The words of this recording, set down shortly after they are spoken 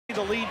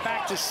The lead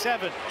back to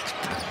 7.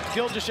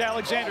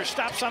 Gilgeous-Alexander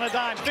stops on a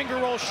dime, finger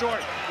roll short.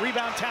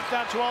 Rebound tapped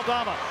out to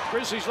Aldama.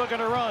 Grizzlies looking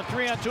to run.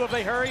 3-on-2 if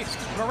they hurry.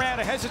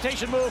 Morant, a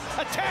hesitation move,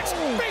 attacks,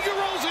 finger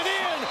rolls it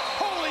in.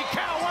 Holy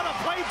cow, what a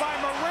play by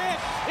Morant.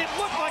 It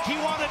looked like he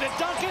wanted to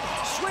dunk it,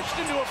 switched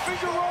into a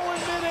finger roll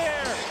in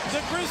midair.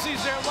 The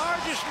Grizzlies, their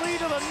largest lead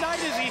of the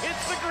night as he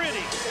hits the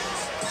Griddy.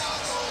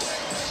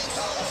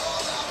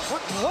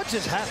 What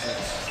just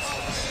happened?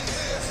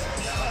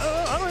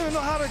 I don't even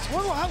know how to.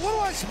 What do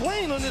I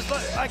explain on this?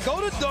 Like, I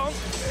go to dunk,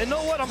 and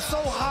know what? I'm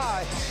so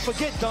high.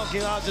 Forget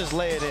dunking. I'll just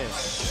lay it in.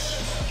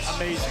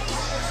 Amazing.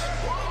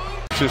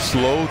 Just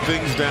slowed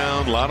things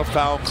down. A lot of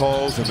foul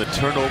calls, and the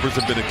turnovers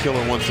have been a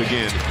killer once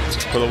again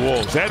for the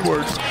Wolves.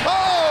 Edwards.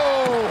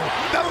 Oh,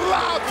 the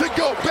lob to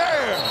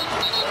Gobert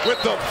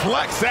with the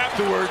flex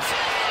afterwards,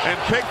 and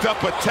picked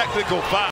up a technical foul.